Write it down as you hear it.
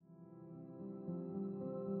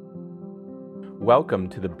Welcome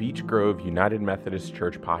to the Beech Grove United Methodist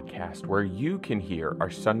Church podcast, where you can hear our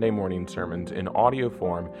Sunday morning sermons in audio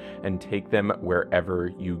form and take them wherever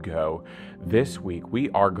you go. This week, we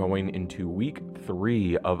are going into week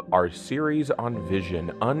 3 of our series on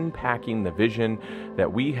vision, unpacking the vision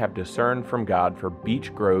that we have discerned from God for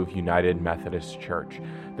Beech Grove United Methodist Church.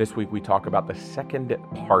 This week, we talk about the second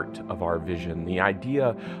part of our vision, the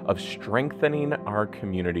idea of strengthening our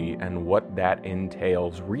community and what that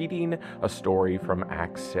entails, reading a story from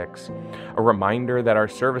Acts 6. A reminder that our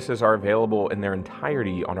services are available in their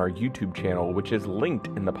entirety on our YouTube channel, which is linked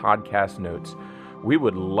in the podcast notes. We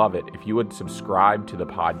would love it if you would subscribe to the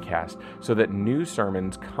podcast so that new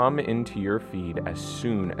sermons come into your feed as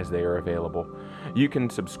soon as they are available. You can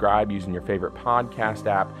subscribe using your favorite podcast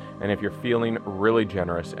app, and if you're feeling really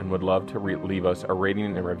generous and would love to leave us a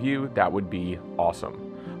rating and review, that would be awesome.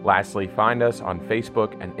 Lastly, find us on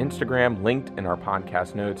Facebook and Instagram, linked in our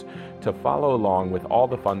podcast notes, to follow along with all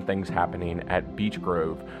the fun things happening at Beech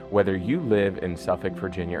Grove, whether you live in Suffolk,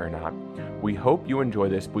 Virginia or not. We hope you enjoy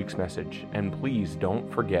this week's message, and please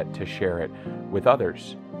don't forget to share it with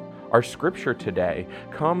others. Our scripture today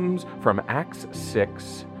comes from Acts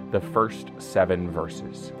 6, the first 7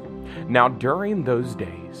 verses. Now, during those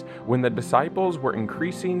days, when the disciples were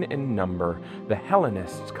increasing in number, the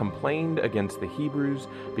Hellenists complained against the Hebrews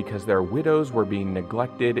because their widows were being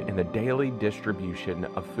neglected in the daily distribution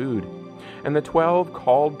of food. And the 12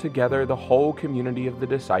 called together the whole community of the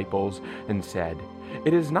disciples and said,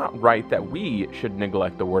 "It is not right that we should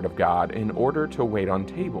neglect the word of God in order to wait on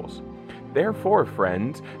tables. Therefore,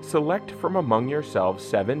 friends, select from among yourselves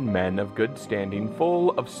 7 men of good standing,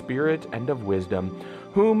 full of spirit and of wisdom,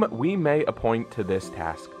 whom we may appoint to this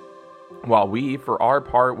task, while we, for our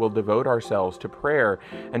part, will devote ourselves to prayer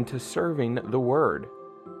and to serving the word."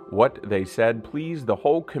 What they said pleased the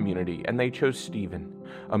whole community, and they chose Stephen,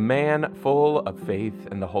 a man full of faith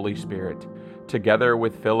and the Holy Spirit, together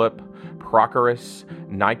with Philip, Prochorus,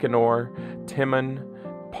 Nicanor, Timon,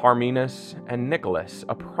 Parmenas, and Nicholas,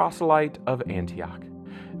 a proselyte of Antioch.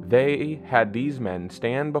 They had these men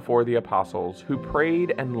stand before the apostles, who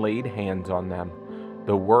prayed and laid hands on them.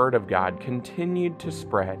 The word of God continued to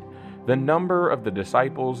spread. The number of the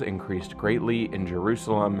disciples increased greatly in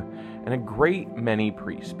Jerusalem, and a great many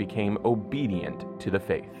priests became obedient to the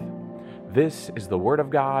faith. This is the word of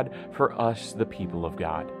God for us, the people of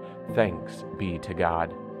God. Thanks be to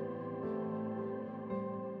God.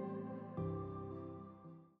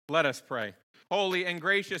 Let us pray. Holy and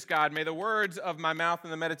gracious God, may the words of my mouth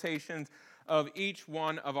and the meditations of each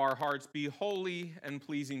one of our hearts be holy and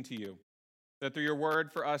pleasing to you. That through your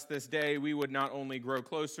word for us this day, we would not only grow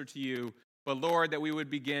closer to you, but Lord, that we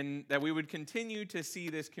would continue to see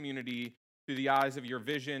this community through the eyes of your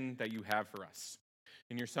vision that you have for us.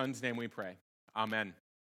 In your Son's name we pray. Amen.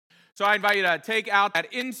 So I invite you to take out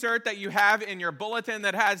that insert that you have in your bulletin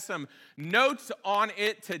that has some notes on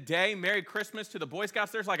it today. Merry Christmas to the Boy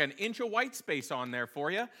Scouts. There's like an inch of white space on there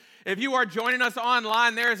for you. If you are joining us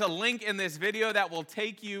online, there's a link in this video that will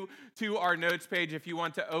take you to our notes page if you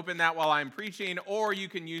want to open that while I'm preaching, or you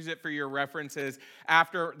can use it for your references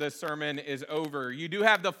after the sermon is over. You do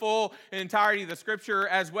have the full entirety of the scripture,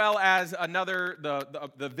 as well as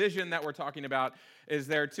the vision that we're talking about is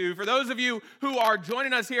there too. For those of you who are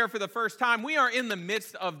joining us here for the first time, we are in the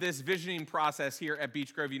midst of this visioning process here at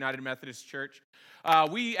Beech Grove United Methodist Church.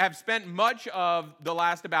 We have spent much of the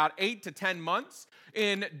last about 8 to 10 months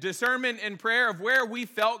in discernment and prayer of where we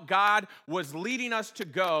felt God was leading us to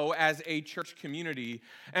go as a church community.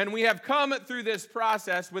 And we have come through this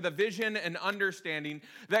process with a vision and understanding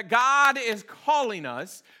that God is calling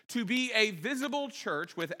us to be a visible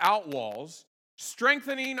church without walls,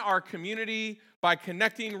 strengthening our community by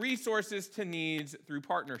connecting resources to needs through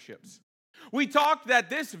partnerships. We talked that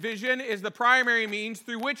this vision is the primary means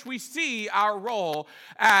through which we see our role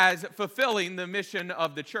as fulfilling the mission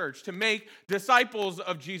of the church, to make disciples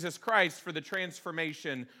of Jesus Christ for the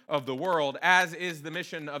transformation of the world, as is the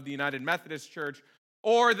mission of the United Methodist Church,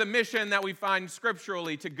 or the mission that we find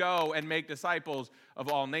scripturally to go and make disciples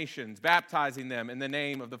of all nations, baptizing them in the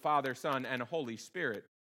name of the Father, Son, and Holy Spirit.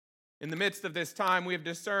 In the midst of this time, we have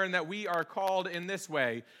discerned that we are called in this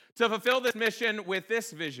way to fulfill this mission with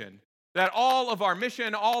this vision, that all of our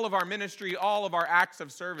mission, all of our ministry, all of our acts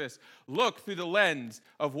of service look through the lens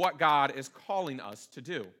of what God is calling us to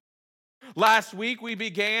do. Last week, we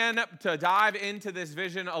began to dive into this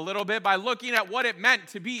vision a little bit by looking at what it meant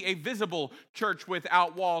to be a visible church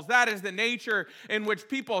without walls. That is the nature in which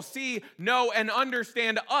people see, know, and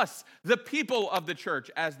understand us, the people of the church,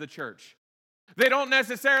 as the church. They don't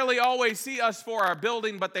necessarily always see us for our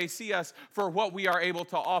building, but they see us for what we are able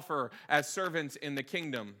to offer as servants in the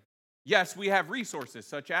kingdom. Yes, we have resources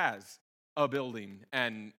such as a building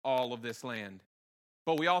and all of this land.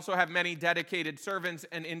 But we also have many dedicated servants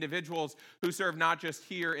and individuals who serve not just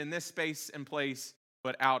here in this space and place,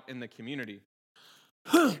 but out in the community.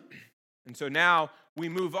 And so now we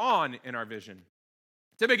move on in our vision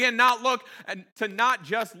to begin not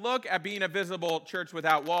just look at being a visible church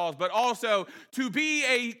without walls, but also to be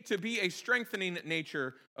a strengthening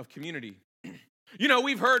nature of community. You know,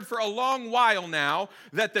 we've heard for a long while now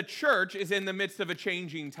that the church is in the midst of a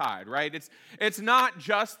changing tide, right? It's not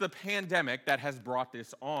just the pandemic that has brought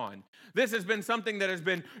this on. This has been something that has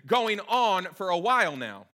been going on for a while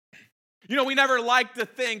now. You know, we never like to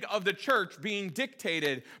think of the church being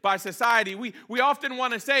dictated by society. We often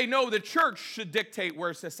want to say, no, the church should dictate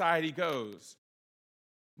where society goes.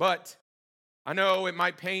 But I know it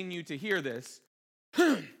might pain you to hear this.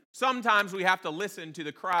 Sometimes we have to listen to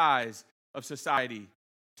the cries of society,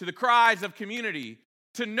 to the cries of community,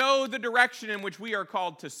 to know the direction in which we are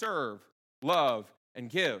called to serve, love, and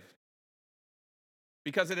give.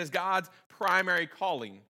 Because it is God's primary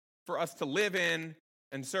calling for us to live in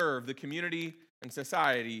and serve the community and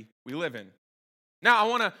society we live in. Now, I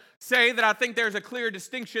want to say that I think there's a clear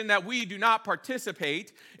distinction that we do not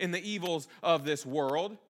participate in the evils of this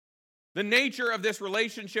world. The nature of this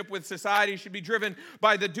relationship with society should be driven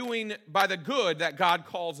by the good that God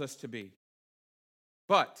calls us to be.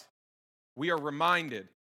 But we are reminded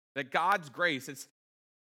that God's grace,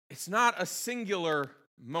 it's not a singular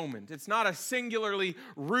moment. It's not a singularly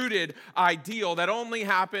rooted ideal that only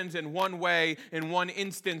happens in one way, in one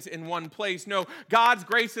instance, in one place. No, God's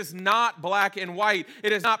grace is not black and white.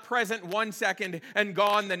 It is not present one second and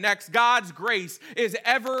gone the next. God's grace is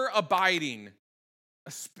ever abiding,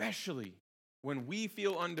 especially when we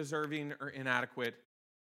feel undeserving or inadequate,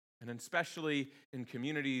 and especially in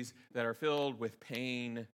communities that are filled with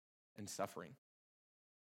pain and suffering.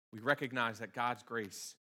 We recognize that God's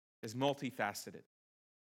grace is multifaceted.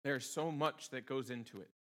 There's so much that goes into it.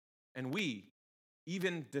 And we,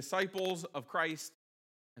 even disciples of Christ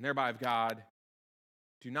and thereby of God,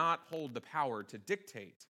 do not hold the power to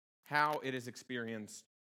dictate how it is experienced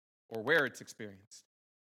or where it's experienced.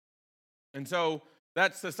 And so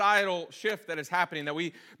that societal shift that is happening that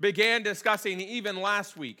we began discussing even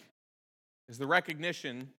last week is the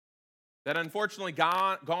recognition that unfortunately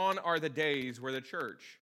gone are the days where the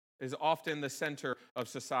church is often the center of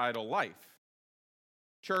societal life.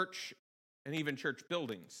 Church and even church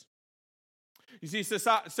buildings. You see,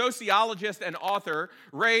 sociologist and author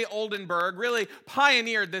Ray Oldenburg really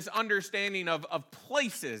pioneered this understanding of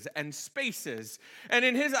places and spaces. And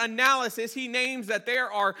in his analysis, he names that there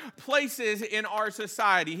are places in our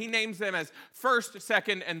society. He names them as first,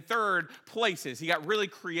 second, and third places. He got really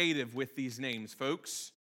creative with these names,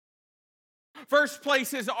 folks. First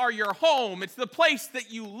places are your home. It's the place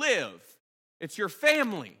that you live. It's your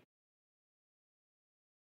family.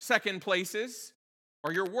 Second places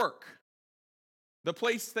are your work. The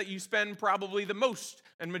place that you spend probably the most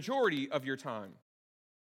and majority of your time.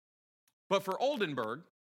 But for Oldenburg,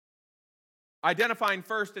 identifying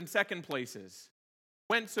first and second places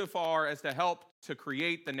went so far as to help to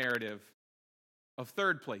create the narrative of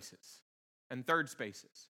third places and third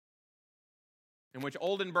spaces, in which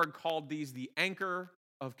Oldenburg called these the anchor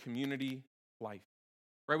of community life.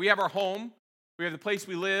 Right? We have our home, we have the place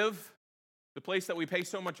we live, the place that we pay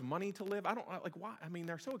so much money to live. Why? I mean,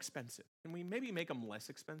 they're so expensive. Can we maybe make them less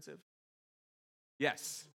expensive?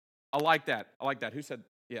 Yes. I like that. Who said,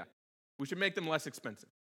 yeah, we should make them less expensive,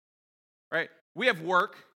 right? We have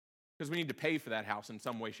work because we need to pay for that house in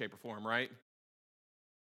some way, shape, or form, right?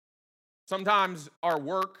 Sometimes our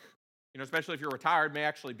work, especially if you're retired, may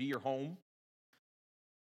actually be your home.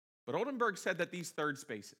 But Oldenburg said that these third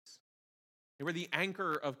spaces, they were the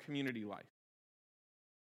anchor of community life.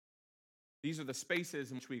 These are the spaces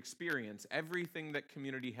in which we experience everything that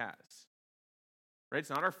community has. Right? It's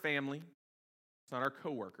not our family. It's not our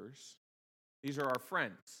coworkers. These are our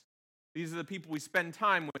friends. These are the people we spend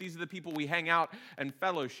time with. These are the people we hang out and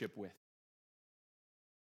fellowship with.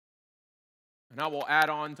 And I will add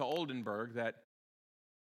on to Oldenburg that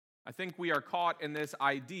I think we are caught in this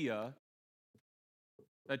idea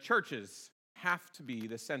that churches have to be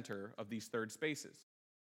the center of these third spaces.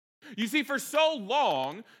 You see, for so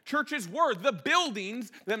long, churches the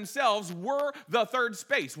buildings themselves were the third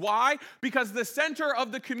space. Why? Because the center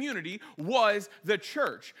of the community was the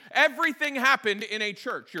church. Everything happened in a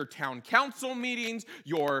church. Your town council meetings,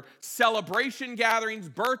 your celebration gatherings,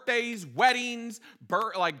 birthdays, weddings,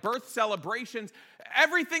 birth celebrations.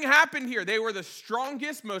 Everything happened here. They were the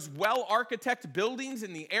strongest, most well-architected buildings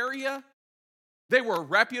in the area. They were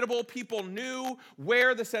reputable. People knew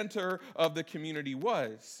where the center of the community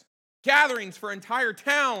was. gatherings for entire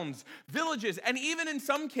towns, villages, and even in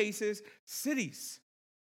some cases, cities.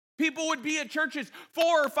 People would be at churches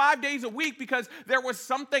 4 or 5 days a week because there was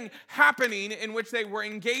something happening in which they were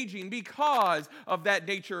engaging because of that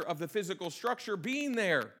nature of the physical structure being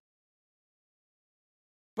there.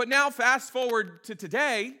 But now fast forward to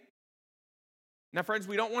today. Now, friends,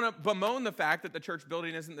 we don't want to bemoan the fact that the church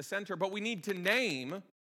building isn't the center, but we need to name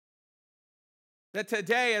that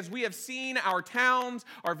today, as we have seen our towns,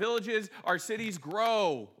 our villages, our cities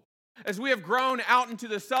grow, as we have grown out into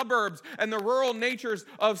the suburbs and the rural natures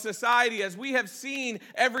of society, as we have seen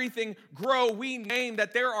everything grow, we name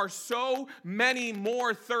that there are so many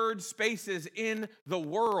more third spaces in the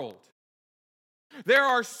world. There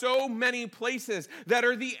are so many places that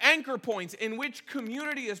are the anchor points in which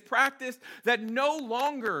community is practiced that no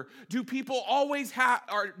longer are people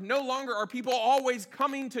always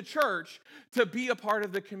coming to church to be a part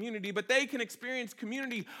of the community, but they can experience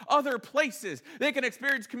community other places. They can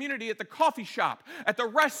experience community at the coffee shop, at the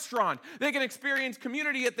restaurant. They can experience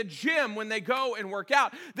community at the gym when they go and work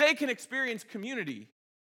out. They can experience community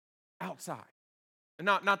outside. And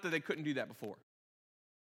not that they couldn't do that before,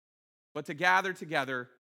 but to gather together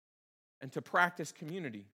and to practice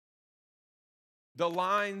community. The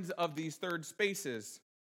lines of these third spaces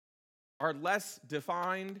are less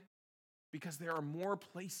defined because there are more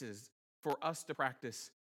places for us to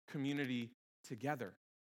practice community together.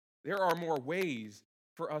 There are more ways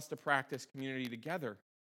for us to practice community together.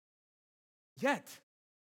 Yet,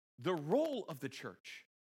 the role of the church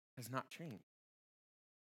has not changed.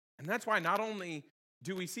 And that's why not only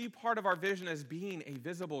do we see part of our vision as being a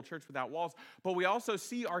visible church without walls, but we also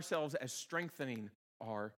see ourselves as strengthening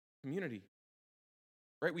our community.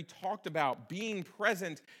 Right? We talked about being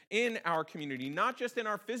present in our community, not just in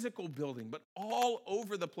our physical building, but all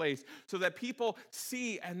over the place, so that people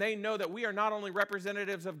see and they know that we are not only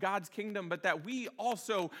representatives of God's kingdom, but that we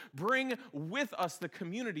also bring with us the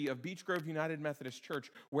community of Beech Grove United Methodist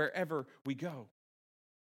Church wherever we go.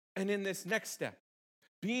 And in this next step,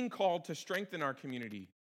 being called to strengthen our community,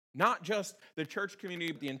 not just the church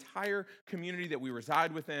community, but the entire community that we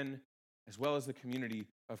reside within, as well as the community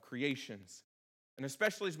of creations. And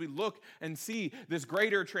especially as we look and see this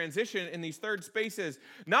greater transition in these third spaces,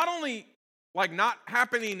 not only like not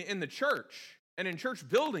happening in the church and in church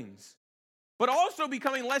buildings, but also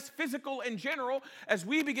becoming less physical in general as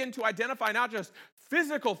we begin to identify not just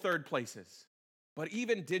physical third places, but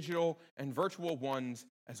even digital and virtual ones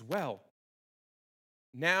as well.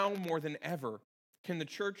 Now more than ever, can the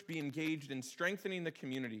church be engaged in strengthening the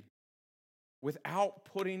community without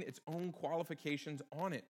putting its own qualifications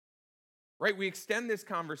on it? Right? We extend this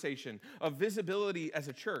conversation of visibility as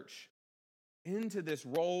a church into this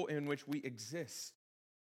role in which we exist.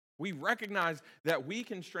 We recognize that we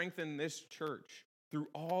can strengthen this church through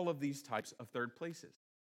all of these types of third places.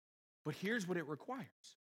 But here's what it requires.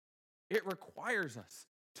 It requires us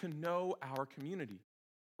to know our community,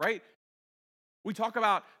 right? We talk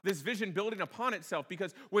about this vision building upon itself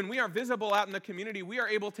because when we are visible out in the community, we are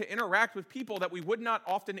able to interact with people that we would not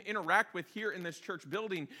often interact with here in this church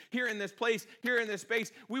building, here in this place, here in this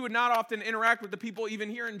space. We would not often interact with the people even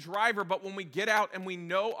here in Driver, but when we get out and we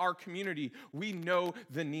know our community, we know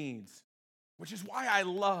the needs, which is why I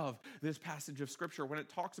love this passage of Scripture when it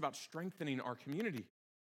talks about strengthening our community.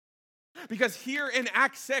 Because here in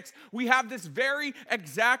Acts 6, we have this very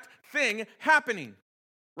exact thing happening.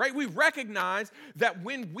 Right? We recognize that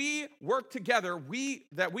when we work together,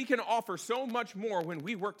 that we can offer so much more when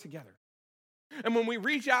we work together. And when we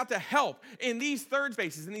reach out to help in these third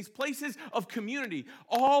spaces, in these places of community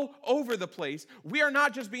all over the place, we are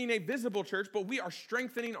not just being a visible church, but we are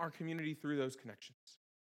strengthening our community through those connections.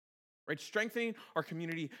 Right? Strengthening our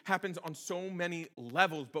community happens on so many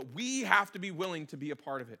levels, but we have to be willing to be a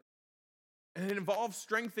part of it. And it involves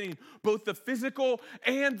strengthening both the physical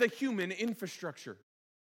and the human infrastructure.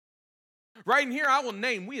 Right in here, I will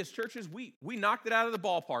name, we as churches, we knocked it out of the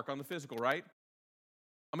ballpark on the physical, right?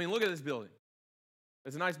 I mean, look at this building.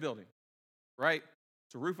 It's a nice building, right?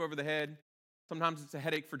 It's a roof over the head. Sometimes it's a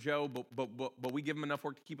headache for Joe, but we give him enough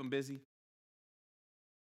work to keep him busy.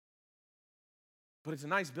 But it's a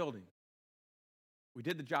nice building. We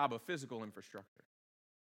did the job of physical infrastructure.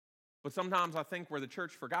 But sometimes I think where the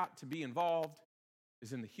church forgot to be involved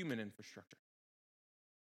is in the human infrastructure.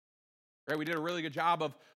 Right? We did a really good job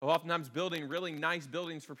of oftentimes building really nice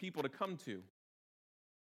buildings for people to come to.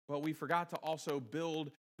 But we forgot to also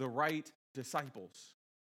build the right disciples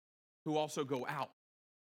who also go out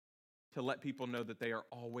to let people know that they are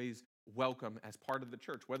always welcome as part of the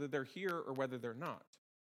church, whether they're here or whether they're not.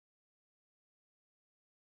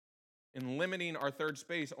 in limiting our third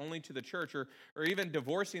space only to the church, or even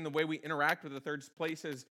divorcing the way we interact with the third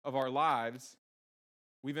places of our lives,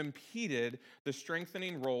 we've impeded the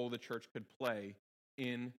strengthening role the church could play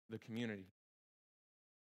in the community.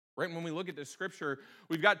 Right? And when we look at the scripture,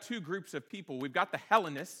 we've got two groups of people. We've got the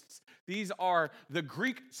Hellenists. These are the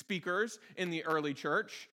Greek speakers in the early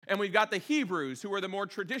church. And we've got the Hebrews, who are the more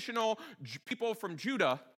traditional people from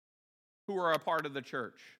Judah who are a part of the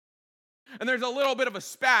church. And there's a little bit of a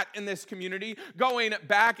spat in this community going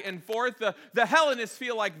back and forth. The Hellenists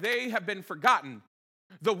feel like they have been forgotten.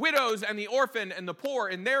 The widows and the orphan and the poor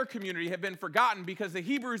in their community have been forgotten because the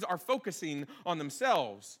Hebrews are focusing on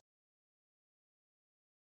themselves.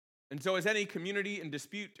 And so as any community in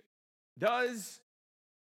dispute does,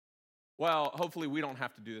 well, hopefully we don't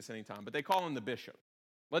have to do this anytime, but they call him the bishop.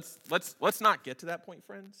 Let's not get to that point,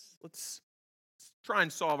 friends. Let's try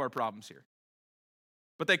and solve our problems here.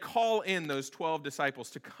 But they call in those 12 disciples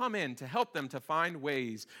to come in to help them to find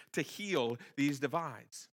ways to heal these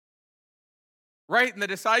divides. Right? And the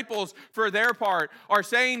disciples, for their part, are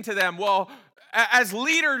saying to them, well, as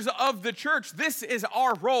leaders of the church, this is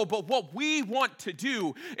our role, but what we want to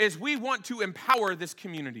do is we want to empower this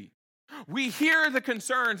community. We hear the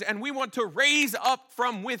concerns and we want to raise up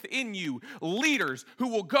from within you leaders who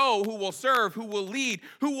will go, who will serve, who will lead,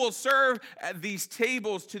 who will serve at these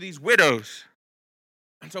tables to these widows.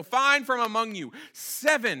 And so find from among you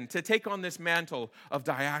 7 to take on this mantle of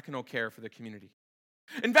diaconal care for the community.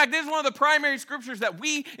 In fact, this is one of the primary scriptures that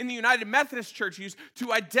we in the United Methodist Church use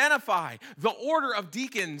to identify the order of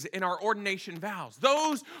deacons in our ordination vows.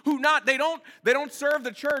 Those who they don't serve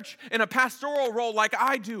the church in a pastoral role like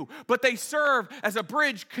I do, but they serve as a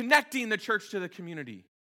bridge connecting the church to the community.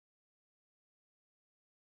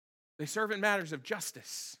 They serve in matters of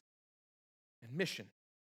justice and mission.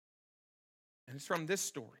 And it's from this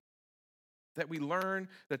story that we learn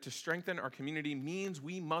that to strengthen our community means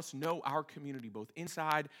we must know our community both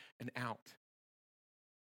inside and out.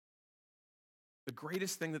 The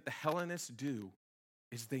greatest thing that the Hellenists do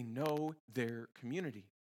is they know their community.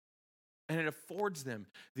 And it affords them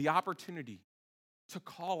the opportunity to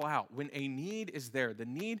call out when a need is there, the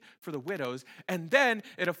need for the widows, and then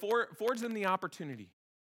it affords them the opportunity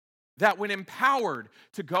that when empowered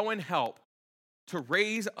to go and help, to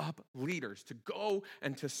raise up leaders, to go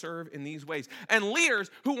and to serve in these ways. And leaders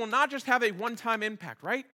who will not just have a one-time impact,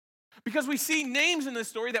 right? Because we see names in this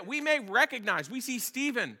story that we may recognize. We see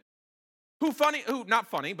Stephen, who not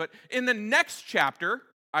funny, but in the next chapter,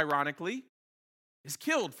 ironically, is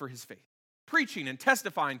killed for his faith, preaching and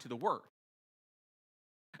testifying to the word.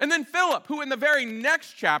 And then Philip, who in the very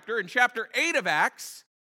next chapter, in chapter 8 of Acts,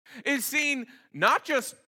 is seen not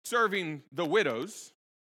just serving the widows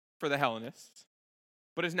for the Hellenists,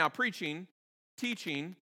 but is now preaching,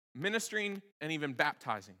 teaching, ministering, and even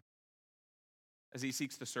baptizing as he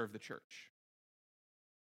seeks to serve the church.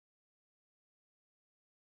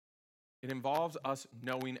 It involves us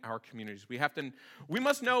knowing our communities. We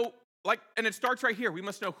must know, and it starts right here, we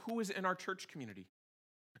must know who is in our church community,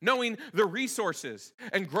 knowing the resources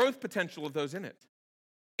and growth potential of those in it.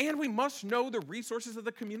 And we must know the resources of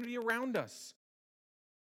the community around us.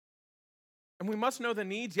 And we must know the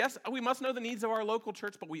needs. Yes, we must know the needs of our local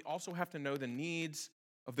church, but we also have to know the needs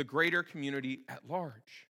of the greater community at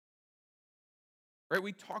large. Right?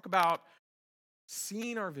 We talk about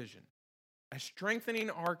seeing our vision as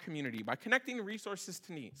strengthening our community by connecting resources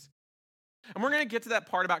to needs. And we're going to get to that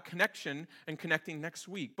part about connection and connecting next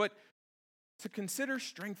week. But to consider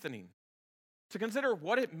strengthening, to consider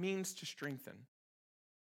what it means to strengthen,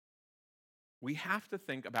 we have to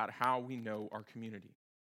think about how we know our community.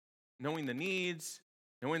 Knowing the needs,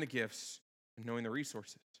 knowing the gifts, and knowing the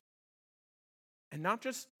resources. And not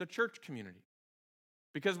just the church community.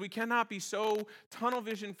 Because we cannot be so tunnel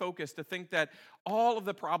vision focused to think that all of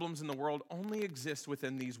the problems in the world only exist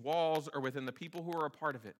within these walls or within the people who are a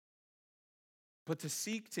part of it. But to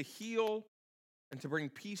seek to heal and to bring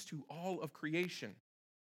peace to all of creation.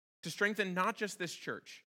 To strengthen not just this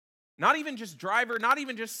church, not even just Driver, not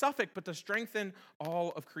even just Suffolk, but to strengthen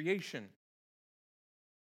all of creation.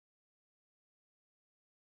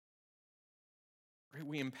 Right?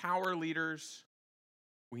 We empower leaders,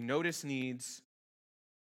 we notice needs,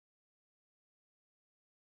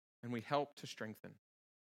 and we help to strengthen.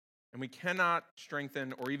 And we cannot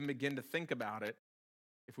strengthen or even begin to think about it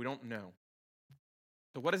if we don't know.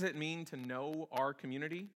 So what does it mean to know our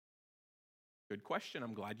community? Good question.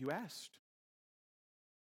 I'm glad you asked.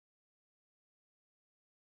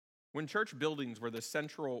 When church buildings were the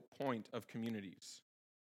central point of communities,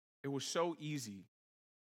 it was so easy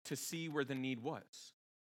to see where the need was.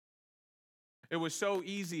 It was so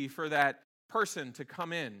easy for that person to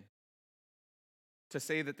come in to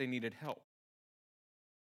say that they needed help.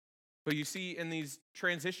 But you see, in these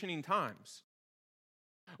transitioning times,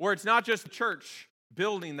 where it's not just the church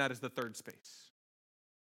building that is the third space,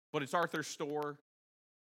 but it's Arthur's store,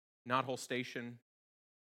 Knothole Station,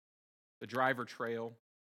 the Driver Trail,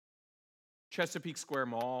 Chesapeake Square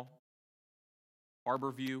Mall,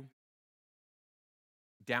 Harborview,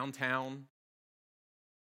 downtown.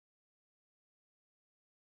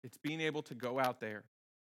 It's being able to go out there,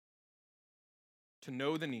 to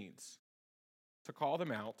know the needs, to call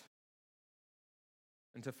them out,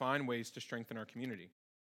 and to find ways to strengthen our community.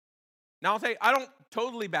 Now, I'll say, I don't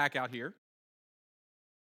totally back out here.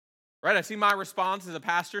 Right? I see my response as a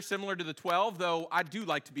pastor similar to the 12, though I do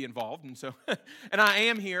like to be involved, and so, and I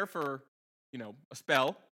am here for, a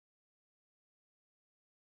spell.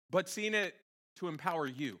 But seeing it to empower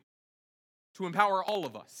you, to empower all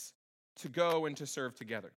of us to go and to serve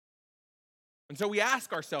together. And so we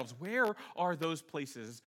ask ourselves, where are those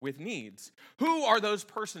places with needs? Who are those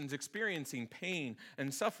persons experiencing pain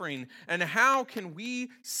and suffering? And how can we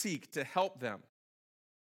seek to help them?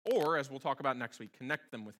 Or, as we'll talk about next week,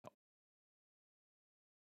 connect them with help.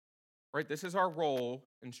 Right? This is our role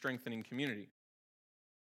in strengthening community.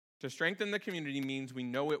 To strengthen the community means we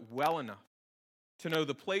know it well enough to know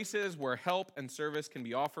the places where help and service can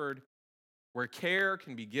be offered, where care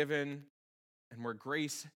can be given, and where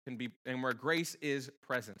grace is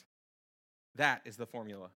present. That is the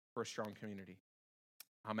formula for a strong community.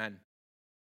 Amen.